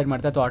ಡಿಸೈಡ್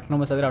ಮಾಡ್ತಾರೆ, ಅಥವಾ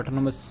ಆಟೋನಮಸ್ ಆದರೆ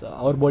ಆಟೋನಮಸ್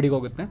ಅವ್ರ ಬೋರ್ಡಿಗೆ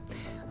ಹೋಗುತ್ತೆ,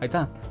 ಆಯಿತಾ.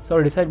 ಸೊ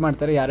ಅವ್ರು ಡಿಸೈಡ್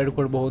ಮಾಡ್ತಾರೆ ಯಾರ್ಯಾರು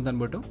ಕೊಡ್ಬೋದು ಅಂತ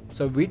ಅಂದ್ಬಿಟ್ಟು.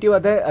 ಸೊ VTO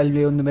ಅದೇ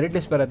ಅಲ್ಲಿ ಒಂದು ಮೆರಿಟ್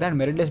ಲಿಸ್ಟ್ ಬರುತ್ತೆ. ಆ್ಯಂಡ್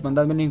ಮೆರಿಟ್ ಲಿಸ್ಟ್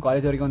ಬಂದಾದ್ಮೇಲೆ ನೀವು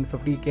ಕಾಲೇಜವರಿಗೆ ಒಂದು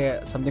 50K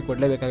ಸಮಥಿಂಗ್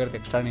ಕೊಡಲೇಬೇಕಾಗಿರುತ್ತೆ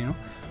ಎಕ್ಸ್ಟ್ರಾ ನೀನು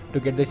to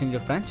get the change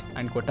of branch.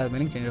 And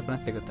ಕೊಟ್ಟಾದ್ಮೇಲೆ change of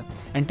branch ಸಿಗುತ್ತೆ.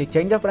 ಆ್ಯಂಡ್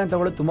ಚೇಂಜ್ ಆಫ್ ಬ್ರಾಂಚ್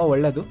ತೊಗೊಳ್ಳೋದು ತುಂಬ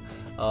ಒಳ್ಳೆಯದು.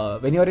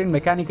 When you are in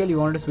mechanical you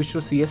want to switch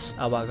to CS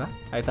ಆವಾಗ,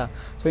 ಆಯಿತಾ.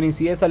 ಸೊ ನೀವು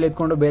CS ಅಲ್ಲಿ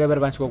ಎತ್ಕೊಂಡು ಬೇರೆ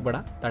ಬ್ರಾಂಚ್ಗೆ ಹೋಗ್ಬೇಡ,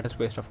 that is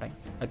waste of time,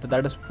 ಆಯಿತಾ.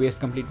 That is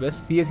complete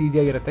waste. CS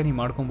ಈಸಿಯಾಗಿರುತ್ತೆ, ನೀವು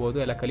ಮಾಡ್ಕೊಬೋದು,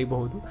 ಎಲ್ಲ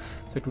ಕಲಿಬಹುದು.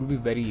 So it will be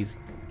very easy.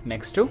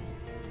 Next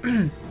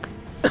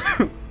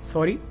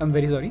sorry, I am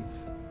very sorry,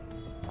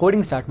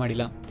 coding start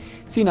ಮಾಡಿಲ್ಲ.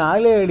 ನಾನು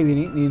ಆಗಲೇ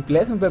ಹೇಳಿದ್ದೀನಿ, ನೀನು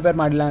ಪ್ಲೇಸ್ಮೆಂಟ್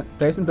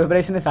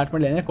ಪ್ರಿಪರೇಷನ್ನೇ ಸ್ಟಾರ್ಟ್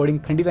ಮಾಡಲಿಲ್ಲ ಅಂದರೆ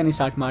ಕೋಡಿಂಗ್ ಖಂಡಿತ ನೀನು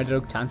ಸ್ಟಾರ್ಟ್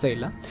ಮಾಡಿರೋಕ್ಕೆ ಚಾನ್ಸೇ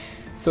ಇಲ್ಲ.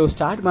 ಸೊ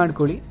ಸ್ಟಾರ್ಟ್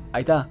ಮಾಡ್ಕೊಳ್ಳಿ,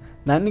 ಆಯಿತಾ.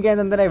 ನನಗೆ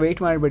ಅಂತಂದರೆ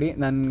ವೆಯ್ಟ್ ಮಾಡಬೇಡಿ,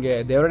 ನನಗೆ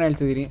ದೇವರನ್ನ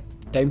ಹೇಳ್ತಿದ್ದೀನಿ,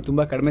 ಟೈಮ್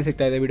ತುಂಬ ಕಡಿಮೆ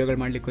ಸಿಗ್ತಾಯಿದೆ ವೀಡಿಯೋಗಳು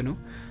ಮಾಡಲಿಕ್ಕೂ.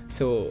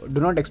 So do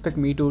not expect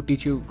me to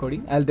teach you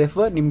coding. I will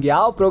refer, ನಿಮ್ಗೆ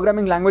ಯಾವ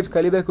ಪ್ರೋಗ್ರಾಮಿಂಗ್ ಲ್ಯಾಂಗ್ವೇಜ್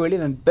ಕಲಿಬೇಕು ಹೇಳಿ,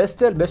 ನಾನು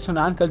ಬೆಸ್ಟ್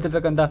ನಾನು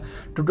ಕಲ್ತಿರ್ತಕ್ಕಂಥ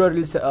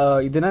ಟ್ಯುಟೋರಿಯಲ್ಸ್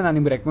ಇದನ್ನು ನಾನು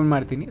ನಿಮ್ಗೆ ರೆಕಮೆಂಡ್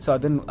ಮಾಡ್ತೀನಿ. ಸೊ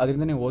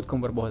ಅದರಿಂದ ನೀವು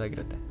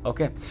ಓದ್ಕೊಂಬರ್ಬೋದಾಗಿರುತ್ತೆ.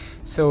 ಓಕೆ.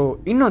 ಸೊ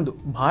ಇನ್ನೊಂದು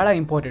ಭಾಳ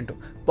important,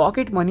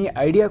 pocket money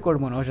idea code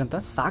Manoj ಅಂತ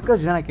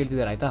ಸಾಕಷ್ಟು ಜನ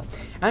ಕೇಳ್ತಿದ್ದಾರೆ, ಆಯಿತಾ.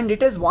 And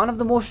it is one of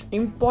the most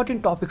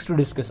important topics to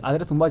discuss.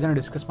 ಆದರೆ ತುಂಬ ಜನ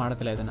ಡಿಸ್ಕಸ್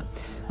ಮಾಡೋದಿಲ್ಲ ಇದನ್ನು.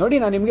 ನೋಡಿ,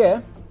 ನಾನು ನಿಮಗೆ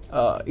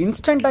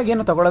ಇನ್ಸ್ಟೆಂಟಾಗಿ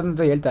ಏನೋ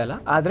ತೊಗೊಳೋದಂತ ಹೇಳ್ತಾ ಇಲ್ಲ,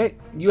 ಆದರೆ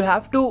you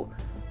have to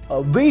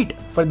wait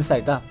for this,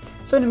 ಆಯಿತಾ.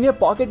 ಸೊ ನಿಮಗೆ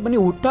ಪಾಕೆಟ್ ಮನಿ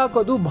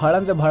ಹುಟ್ಟಾಕೋದು ಭಾಳ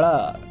ಅಂದರೆ ಭಾಳ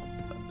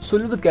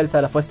ಸುಲಭದ ಕೆಲಸ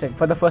ಅಲ್ಲ.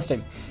 ಫಾರ್ ದ ಫಸ್ಟ್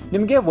ಟೈಮ್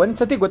ನಿಮಗೆ ಒಂದು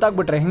ಸತಿ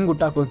ಗೊತ್ತಾಗ್ಬಿಟ್ರೆ ಹೆಂಗೆ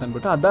ಹುಟ್ಟಾಕು ಅಂತ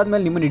ಅಂದ್ಬಿಟ್ಟು,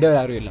 ಅದಾದಮೇಲೆ ನಿಮ್ಮನ್ನು ಹಿಡಿಯೋರು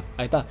ಯಾರೂ ಇಲ್ಲ,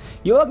 ಆಯಿತಾ.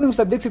 ಇವಾಗ ನಿಮ್ಮ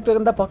ಸದ್ಯಕ್ಕೆ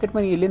ಸಿಗ್ತಕ್ಕಂಥ ಪಾಕೆಟ್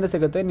ಮನಿ ಎಲ್ಲಿಂದ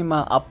ಸಿಗುತ್ತೆ,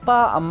 ನಿಮ್ಮ ಅಪ್ಪ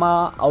ಅಮ್ಮ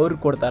ಅವ್ರು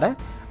ಕೊಡ್ತಾರೆ,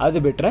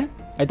 ಅದು ಬಿಟ್ಟರೆ,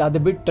 ಆಯಿತಾ,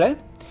 ಅದು ಬಿಟ್ಟರೆ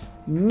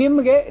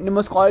ನಿಮಗೆ ನಿಮ್ಮ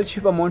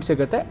ಸ್ಕಾಲರ್ಶಿಪ್ ಅಮೌಂಟ್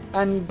ಸಿಗುತ್ತೆ.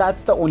 And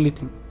that's the only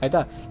thing,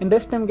 ಆಯಿತಾ. ಇನ್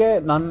ರೆಸ್ಟ್ ನಿಮಗೆ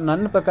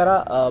ನನ್ನ ಪ್ರಕಾರ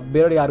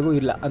ಬೇರೆಯವ್ರಿಗೆ ಯಾರಿಗೂ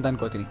ಇಲ್ಲ ಅಂತ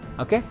ಅನ್ಕೋತೀನಿ.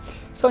 ಓಕೆ.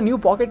 ಸೊ ನೀವು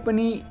ಪಾಕೆಟ್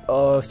ಮನಿ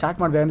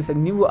ಸ್ಟಾರ್ಟ್ ಮಾಡಬೇಕಂದ್ರೆ,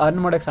 ನೀವು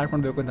ಅರ್ನ್ ಮಾಡೋಕ್ಕೆ ಸ್ಟಾರ್ಟ್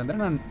ಮಾಡಬೇಕು ಅಂತಂದರೆ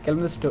ನಾನು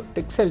ಕೆಲವೊಂದಷ್ಟು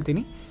ಟಿಪ್ಸ್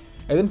ಹೇಳ್ತೀನಿ,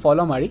 ಇದನ್ನು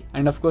ಫಾಲೋ ಮಾಡಿ.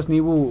 ಆ್ಯಂಡ್ ಅಫ್ಕೋರ್ಸ್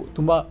ನೀವು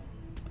ತುಂಬ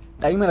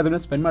ಟೈಮನ್ನು ಅದನ್ನು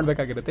spend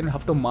ಮಾಡಬೇಕಾಗಿರುತ್ತೆ. You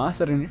have to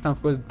master in it.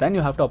 Of course then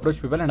you have to approach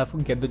people and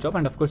of course get the job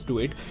and of course do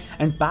it.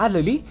 And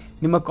ಪ್ಯಾರಲಿ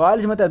ನಿಮ್ಮ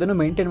ಕಾಲೇಜ್ ಮತ್ತು ಅದನ್ನು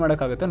ಮೇಂಟೈನ್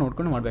ಮಾಡೋಕ್ಕಾಗುತ್ತೆ,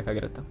 ನೋಡ್ಕೊಂಡು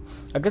ಮಾಡಬೇಕಾಗಿರುತ್ತೆ.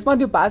 ಅಕಸ್ಮಾತ್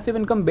ನೀವು ಪ್ಯಾಸಿವ್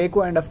ಇನ್ಕಮ್ ಬೇಕು,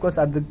 ಆ್ಯಂಡ್ ಅಫ್ಕೋರ್ಸ್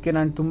ಅದಕ್ಕೆ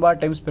ನಾನು ತುಂಬ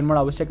ಟೈಮ್ ಸ್ಪೆಂಡ್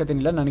ಮಾಡೋ ಅವಶ್ಯಕತೆ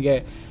ಇಲ್ಲ, ನನಗೆ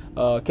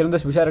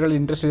ಕೆಲವೊಂದಷ್ಟು ವಿಚಾರಗಳಲ್ಲಿ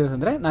ಇಂಟ್ರೆಸ್ಟ್ ಇದೆ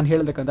ಅಂದರೆ ನಾನು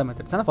ಹೇಳತಕ್ಕಂಥ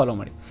ಮೆಥಡ್ಸನ್ನು ಫಾಲೋ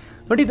ಮಾಡಿ.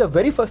 ನೋಡಿ, the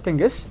very first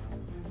thing is,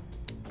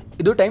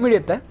 ಇದು ಟೈಮ್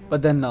ಹಿಡಿಯುತ್ತೆ,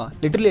 ಬಟ್ ದೆನ್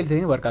ಲಿಟ್ರಲಿ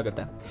ಹೇಳ್ತೀನಿ ವರ್ಕ್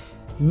ಆಗುತ್ತೆ.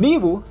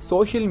 ನೀವು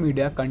ಸೋಷಿಯಲ್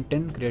ಮೀಡಿಯಾ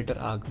ಕಂಟೆಂಟ್ ಕ್ರಿಯೇಟರ್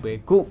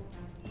ಆಗಬೇಕು.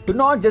 To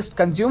not just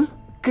consume,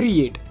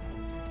 create.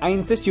 I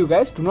insist you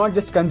guys, to not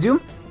just consume,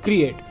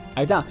 create,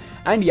 ಆಯಿತಾ.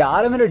 ಆ್ಯಂಡ್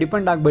ಯಾರ ಮೇಲೆ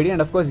ಡಿಪೆಂಡ್ ಆಗಬೇಡಿ.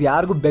 ಆ್ಯಂಡ್ ಅಫ್ಕೋರ್ಸ್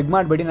ಯಾರಿಗೂ ಬೆಗ್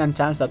ಮಾಡಬೇಡಿ, ನನ್ನ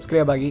ಚಾನಲ್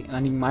ಸಬ್ಸ್ಕ್ರೈಬ್ ಆಗಿ,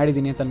 ನಾನು ಹಿಂಗೆ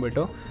ಮಾಡಿದ್ದೀನಿ ಅಂತ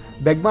ಅಂದ್ಬಿಟ್ಟು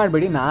ಬೆಗ್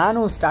ಮಾಡಬೇಡಿ.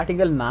 ನಾನು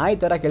ಸ್ಟಾರ್ಟಿಂಗಲ್ಲಿ ನಾಯಿ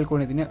ಥರ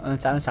ಕೇಳ್ಕೊಂಡಿದ್ದೀನಿ ನನ್ನ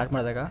ಚಾನಲ್ ಸ್ಟಾರ್ಟ್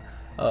ಮಾಡಿದಾಗ,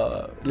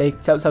 ಲೈಕ್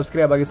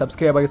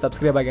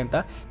ಸಬ್ಸ್ಕ್ರೈಬ್ ಆಗಿ ಅಂತ.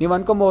 ನೀವು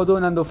ಅನ್ಕೊಬೋದು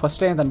ನಂದು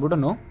ಫಸ್ಟ್ ಡೇ ಅಂತ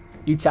ಅಂದ್ಬಿಟ್ಟು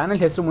ಈ ಚಾನಲ್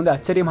ಹೆಸರು ಮುಂದೆ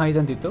ಅಚ್ಚರಿ ಮಾಹಿತಿ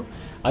ಅಂತಿತ್ತು.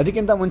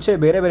 ಅದಕ್ಕಿಂತ ಮುಂಚೆ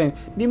ಬೇರೆ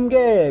ನಿಮಗೆ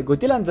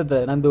ಗೊತ್ತಿಲ್ಲ ಅನ್ಸುತ್ತೆ,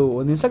 ನಂದು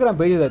ಒಂದು ಇನ್ಸ್ಟಾಗ್ರಾಮ್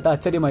ಪೇಜ್ ಇದೆ, ಆಯ್ತಾ,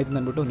 ಅಚ್ಚರಿ ಮಾಹಿತಿ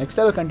ಅಂದ್ಬಿಟ್ಟು. ನೆಕ್ಸ್ಟ್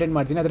ಲೆವೆಲ್ ಕಂಟೆಂಟ್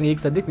ಮಾಡ್ತೀನಿ, ಅದನ್ನು ಈಗ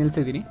ಸದ್ಯಕ್ಕೆ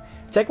ನಿಲ್ಲಿಸಿದ್ದೀನಿ,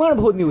 ಚೆಕ್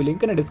ಮಾಡ್ಬೋದು ನೀವು,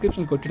 ಲಿಂಕನ್ನು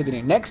ಡಿಸ್ಕ್ರಿಪ್ಷನ್ ಕೊಟ್ಟಿರ್ತೀನಿ.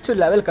 ನೆಕ್ಸ್ಟ್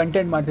ಲೆವೆಲ್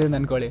ಕಂಟೆಂಟ್ ಮಾಡ್ತಿದ್ದೀನಿ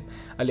ಅಂದ್ಕೊಳ್ಳಿ.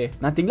 ಅಲ್ಲಿ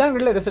ನಾನು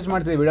ತಿಂಗಳಾಗಲೇ ರಿಸರ್ಚ್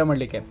ಮಾಡ್ತಿದ್ದೆ ವೀಡಿಯೋ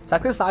ಮಾಡಲಿಕ್ಕೆ,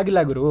 ಸಕ್ಸಸ್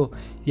ಆಗಿಲ್ಲ ಗುರು.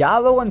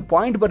 ಯಾವಾಗ ಒಂದು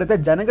ಪಾಯಿಂಟ್ ಬರುತ್ತೆ,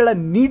 ಜನಗಳ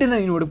ನೀಡನ್ನು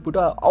ನೀನು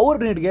ಹುಡುಕ್ಬಿಟ್ಟು ಅವ್ರ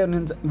ನೀಡ್ಗೆ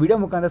ನೀನು ವೀಡಿಯೋ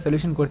ಮುಖಾಂತರ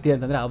ಸೊಲ್ಯೂಷನ್ ಕೊಡ್ತೀಯ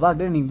ಅಂತಂದರೆ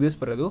ಅವಾಗಲೇ ನಿಂಗೆ ವ್ಯೂಸ್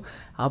ಬರೋದು,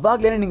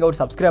 ಅವಾಗಲೇ ನಿಂಗೆ ಅವ್ರು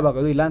ಸಬ್ಸ್ಕ್ರೈಬ್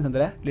ಆಗೋದು. ಇಲ್ಲ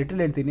ಅಂತಂದರೆ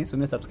ಲಿಟ್ರಲಿ ಹೇಳ್ತೀನಿ,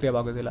 ಸುಮ್ಮನೆ ಸಬ್ಸ್ಕ್ರೈಬ್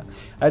ಆಗೋದಿಲ್ಲ.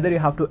 Either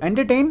you have to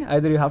entertain,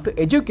 either you have to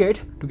educate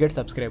to get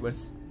subscribers.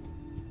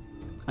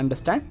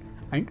 Understand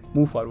and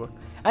move forward.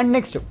 And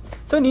next,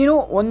 so ನೀನು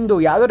ಒಂದು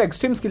ಯಾವುದಾದ್ರು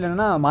ಎಕ್ಸ್ಟ್ರೀಮ್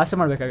ಸ್ಕಿಲ್ಲನ್ನು ಮಾಸ್ಟರ್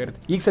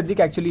ಮಾಡಬೇಕಾಗಿರುತ್ತೆ. ಈಗ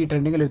ಸದ್ಯಕ್ಕೆ ಆ್ಯಕ್ಚುಲಿ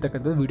ಟ್ರೆಂಡಿಂಗಲ್ಲಿ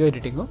ಇರ್ತಕ್ಕಂಥದ್ದು ವೀಡಿಯೋ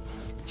ಎಡಿಟಿಂಗು.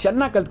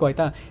 ಚೆನ್ನಾಗಿ ಕಲ್ತ್ಕೋ,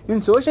 ಆಯಿತಾ.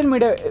 ನೀನು ಸೋಷಿಯಲ್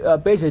ಮೀಡಿಯಾ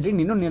ಪೇಜಲ್ಲಿ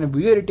ನೀನು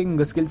ವೀಡಿಯೋ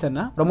ಎಡಿಟಿಂಗ್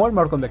ಸ್ಕಿಲ್ಸನ್ನು ಪ್ರಮೋಟ್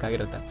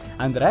ಮಾಡ್ಕೊಬೇಕಾಗಿರುತ್ತೆ.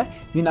 ಅಂದರೆ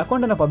ನಿನ್ನ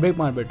ಅಕೌಂಟನ್ನು ಪಬ್ಲಿಕ್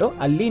ಮಾಡಿಬಿಟ್ಟು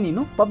ಅಲ್ಲಿ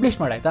ನೀನು ಪಬ್ಲಿಷ್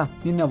ಮಾಡಾಯ್ತಾ,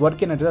 ನಿನ್ನ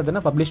ವರ್ಕ್ ಏನಿದೆ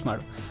ಅದನ್ನು ಪಬ್ಲಿಷ್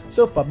ಮಾಡು.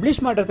 ಸೊ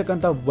ಪಬ್ಲಿಷ್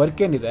ಮಾಡಿರ್ತಕ್ಕಂಥ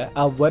ವರ್ಕ್ ಏನಿದೆ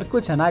ಆ ವರ್ಕು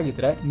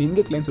ಚೆನ್ನಾಗಿದ್ದರೆ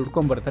ನಿನಗೆ ಕ್ಲೈಂಟ್ಸ್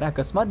ಹುಡ್ಕೊಂಡ್ಬರ್ತಾರೆ.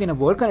 ಅಕಸ್ಮಾತ್ ನಿನ್ನ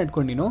ವರ್ಕನ್ನು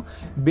ಇಟ್ಕೊಂಡು ನೀನು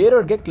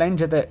ಬೇರೆಯವ್ರಿಗೆ ಕ್ಲೈಂಟ್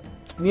ಜೊತೆ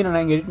ನೀನು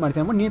ನಂಗೆ ಎಡಿಟ್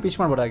ಮಾಡ್ತೀನಿ ಅಂದ್ಬಿಟ್ಟು ನೀನು ಪಿಚ್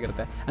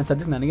ಮಾಡ್ಬೋದಾಗಿರುತ್ತೆ. ಆ್ಯಂಡ್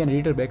ಸದ್ಯಕ್ಕೆ ನನಗೇನು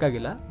ಎಡಿಟರ್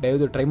ಬೇಕಾಗಿಲ್ಲ,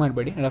 ದಯವಿಟ್ಟು ಟ್ರೈ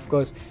ಮಾಡಬೇಡಿ. And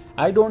of course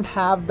I don't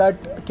have that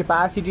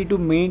capacity to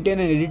maintain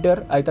N editor,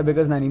 ಆಯಿತಾ,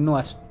 ಬಿಕಾಸ್ ನಾನು ಇನ್ನೂ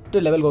ಅಷ್ಟು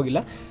ಲೆವೆಲ್ಗೆ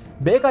ಹೋಗಿಲ್ಲ.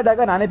 ಬೇಕಾದಾಗ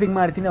ನಾನೇ ಪಿಂಗ್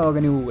ಮಾಡ್ತೀನಿ, ಅವಾಗ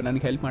ನೀವು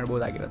ನನಗೆ help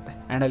ಮಾಡ್ಬೋದಾಗಿರುತ್ತೆ.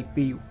 And I'll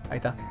pay you,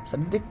 ಆಯಿತಾ.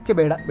 ಸದ್ಯಕ್ಕೆ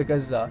ಬೇಡ,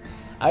 because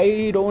I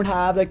don't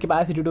have the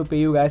capacity to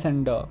pay you gas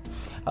and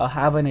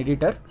have an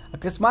editor.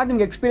 ಅಕಸ್ಮಾತ್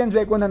ನಿಮ್ಗೆ ಎಕ್ಸ್ಪೀರಿಯನ್ಸ್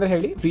ಬೇಕು ಅಂತಂದರೆ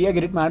ಹೇಳಿ, ಫ್ರೀಯಾಗಿ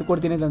ಎಡಿಟ್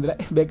ಮಾಡ್ಕೊಡ್ತೀನಿ ಅಂತಂದರೆ,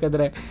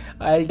 ಬೇಕಾದರೆ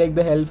I will take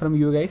the help from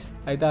you guys,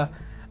 ಆಯಿತಾ.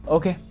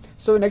 ಓಕೆ.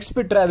 ಸೊ ನೆಕ್ಸ್ಟ್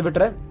ಅದು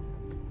ಬಿಟ್ಟರೆ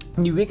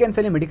ನೀವು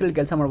ವೀಕೆಂಡ್ಸಲ್ಲಿ ಮೆಡಿಕಲ್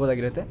ಕೆಲಸ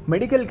ಮಾಡ್ಬೋದಾಗಿರುತ್ತೆ.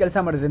 ಮೆಡಿಕಲ್ ಕೆಲಸ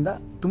ಮಾಡೋದ್ರಿಂದ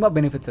ತುಂಬ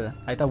ಬೆನಿಫಿಟ್ಸ್ ಇದೆ,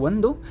 ಆಯಿತಾ.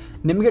 ಒಂದು,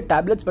 ನಿಮಗೆ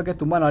ಟ್ಯಾಬ್ಲೆಟ್ಸ್ ಬಗ್ಗೆ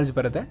ತುಂಬ ನಾಲೆಜ್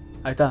ಬರುತ್ತೆ,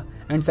 ಆಯಿತಾ.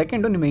 ಆ್ಯಂಡ್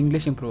ಸೆಕೆಂಡು, ನಿಮ್ಮ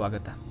ಇಂಗ್ಲೀಷ್ ಇಂಪ್ರೂವ್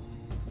ಆಗುತ್ತೆ.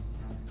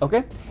 ಓಕೆ.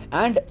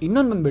 ಆ್ಯಂಡ್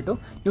ಇನ್ನೊಂದು ಬಂದುಬಿಟ್ಟು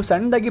ನೀವು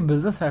ಸಣ್ಣದಾಗಿ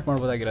ಬಿಸ್ನೆಸ್ ಸ್ಟಾರ್ಟ್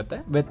ಮಾಡ್ಬೋದಾಗಿರುತ್ತೆ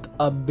ವಿತ್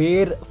ಅ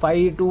ಬೇರ್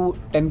 5 to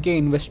 10K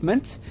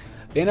ಇನ್ವೆಸ್ಟ್ಮೆಂಟ್ಸ್.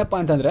 ಏನಪ್ಪ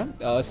ಅಂತಂದರೆ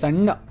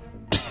ಸಣ್ಣ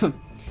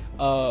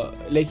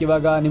ಲೈಕ್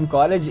ಇವಾಗ ನಿಮ್ಮ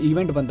ಕಾಲೇಜ್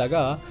ಈವೆಂಟ್ ಬಂದಾಗ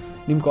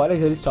ನಿಮ್ಮ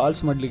ಕಾಲೇಜಲ್ಲಿ ಸ್ಟಾಲ್ಸ್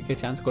ಮಾಡಲಿಕ್ಕೆ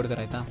ಚಾನ್ಸ್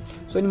ಕೊಡ್ತಾರೆ ಆಯಿತಾ.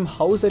 ಸೊ ನಿಮ್ಮ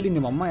ಹೌಸಲ್ಲಿ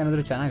ನಿಮ್ಮ ಅಮ್ಮ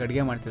ಏನಾದರೂ ಚೆನ್ನಾಗಿ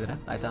ಅಡುಗೆ ಮಾಡ್ತಿದ್ದಾರೆ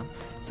ಆಯಿತಾ.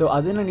 ಸೊ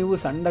ಅದನ್ನು ನೀವು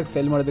ಸಣ್ಣದಾಗಿ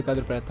ಸೆಲ್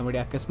ಮಾಡೋದಕ್ಕಾದ್ರೂ ಪ್ರಯತ್ನ ಮಾಡಿ.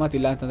 ಅಕಸ್ಮಾತ್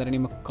ಇಲ್ಲ ಅಂತಂದರೆ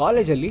ನಿಮ್ಮ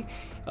ಕಾಲೇಜಲ್ಲಿ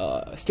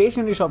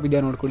ಸ್ಟೇಷನರಿ ಶಾಪ್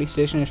ಇದೆಯಾ ನೋಡ್ಕೊಳ್ಳಿ.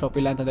 ಸ್ಟೇಷನರಿ ಶಾಪ್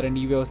ಇಲ್ಲ ಅಂತಂದರೆ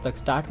ನೀವೇ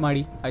ಹೊಸ್ದಾಗಿ ಸ್ಟಾರ್ಟ್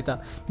ಮಾಡಿ ಆಯಿತಾ.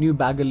 ನೀವು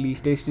ಬ್ಯಾಗಲ್ಲಿ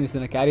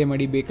ಸ್ಟೇಷನರೀಸನ್ನು ಕ್ಯಾರಿ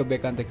ಮಾಡಿ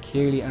ಬೇಕಂತ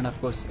ಕೇಳಿ ಆ್ಯಂಡ್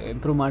ಅಫ್ಕೋರ್ಸ್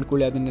ಇಂಪ್ರೂವ್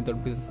ಮಾಡ್ಕೊಳ್ಳಿ. ಅದನ್ನೇ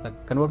ದೊಡ್ಡ ಬಿಸ್ನೆಸ್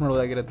ಕನ್ವರ್ಟ್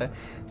ಮಾಡ್ಬೋದಾಗಿರುತ್ತೆ.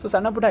 ಸೊ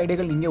ಸಣ್ಣ ಪುಟ್ಟ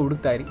ಐಡಿಯಾಗಳು ನಿಮಗೆ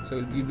ಹುಡುಕ್ತಾ ಇರಿ. So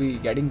will be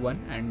getting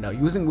one and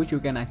using which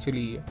you can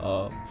actually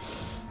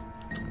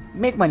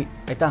make money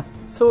ಆಯಿತಾ.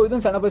 ಸೊ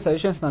ಇದೊಂದು ಸಣ್ಣ ಪುಟ್ಟ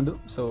ಸಜೆಷನ್ಸ್ ನಂದು.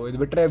 ಸೊ ಇದು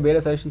ಬಿಟ್ಟರೆ ಬೇರೆ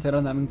ಸಜೆಷನ್ಸ್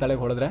ಏನಾದ್ರು ನನಗೆ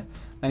ತಲೆಗೆ ಹೊಡೆದ್ರೆ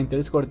ನನಗೆ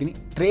ತಿಳಿಸ್ಕೊಡ್ತೀನಿ.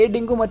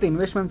 ಟ್ರೇಡಿಂಗು ಮತ್ತು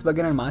ಇನ್ವೆಸ್ಟ್ಮೆಂಟ್ಸ್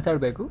ಬಗ್ಗೆ ನಾನು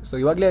ಮಾತಾಡಬೇಕು. ಸೊ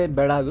ಇವಾಗಲೇ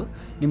ಬೇಡ, ಅದು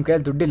ನಿಮ್ಮ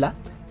ಕೈಯಲ್ಲಿ ದುಡ್ಡಿಲ್ಲ.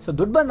 ಸೊ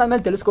ದುಡ್ಡು ಬಂದು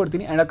ಆಮೇಲೆ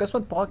ತಿಳಿಸ್ಕೊಡ್ತೀನಿ. ಆ್ಯಂಡ್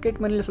ಅಕಸ್ಮಾತ್ ಪಾಕೆಟ್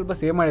ಮನೇಲಿ ಸ್ವಲ್ಪ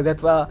ಸೇವ್ ಮಾಡಿದೆ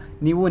ಅಥವಾ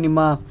ನೀವು ನಿಮ್ಮ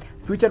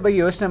ಫ್ಯೂಚರ್ ಬಗ್ಗೆ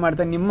ಯೋಚನೆ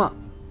ಮಾಡ್ತಾ ನಿಮ್ಮ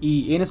ಈ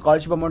ಏನು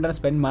ಸ್ಕಾಲರ್ಶಿಪ್ ಅಮೌಂಟನ್ನು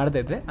ಸ್ಪೆಂಡ್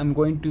ಮಾಡದೇ ಇದ್ದರೆ I am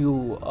going to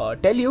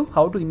tell you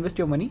how to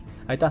invest your money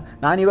ಆಯಿತಾ.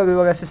 ನಾನು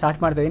ಇವಾಗ ಅಷ್ಟೇ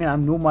ಸ್ಟಾರ್ಟ್ ಮಾಡ್ತಾ ಇದ್ದೀನಿ.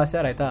 ನಾನು ನ್ಯೂ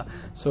ಮಾಸ್ಟರ್ ಆಯಿತಾ.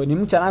 ಸೊ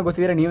ನಿಮ್ಗೆ ಚೆನ್ನಾಗಿ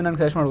ಗೊತ್ತಿದ್ರೆ ನೀವು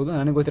ನನಗೆ ಸಜೆಸ್ಟ್ ಮಾಡ್ಬೋದು,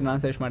 ನನಗೆ ಗೊತ್ತಿರೋ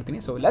ನಾನು ಸಜೆಸ್ಟ್ ಮಾಡ್ತೀನಿ.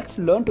 ಸೊ ಲೆಟ್ಸ್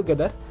ಲರ್ನ್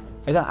ಟುಗೆದರ್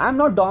ಆಯಿತಾ. ಐ ಆಮ್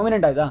ನಾಟ್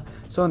ಡಾಮಿನೆಂಟ್ ಆಯಿತಾ.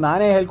 ಸೊ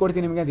ನಾನೇ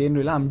ಹೇಳ್ಕೊಡ್ತೀನಿ ನಿಮಗೆ, ಅದು ಏನೂ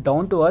ಇಲ್ಲ. I am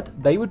down to earth.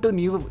 ದಯವಿಟ್ಟು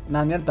ನೀವು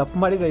ನಾನು ಏನು ತಪ್ಪು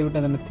ಮಾಡಿ ದಯವಿಟ್ಟು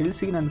ಅದನ್ನು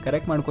ತಿಳಿಸಿ, ನಾನು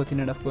ಕರೆಕ್ಟ್ ಮಾಡ್ಕೋತೀನಿ.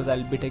 And of course I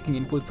will be taking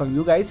input from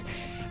you guys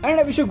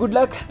and I wish you good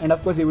luck. And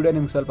of course ಈ ವಿಡಿಯೋ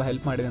ನಿಮ್ಗೆ ಸ್ವಲ್ಪ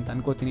ಹೆಲ್ಪ್ ಮಾಡಿದೆ ಅಂತ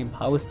ಅನ್ಕೋತೀನಿ,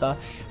 ಭಾವಿಸ್ತಾ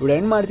ವಿಡಿಯೋ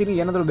ಎಂಡ್ ಮಾಡ್ತೀನಿ.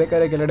 ಏನಾದರೂ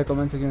ಬೇಕಾದ್ರೆ ಕೆಲವೆಡೆ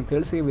ಕಮೆಂಟ್ಸ್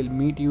ತಿಳಿಸಿ. ವಿಲ್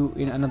ಮೀಟ್ ಯು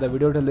ಇನ್ ಅನ್ನೋದು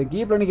video tell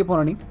keep learning, keep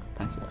on learning.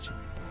 Thanks for watching.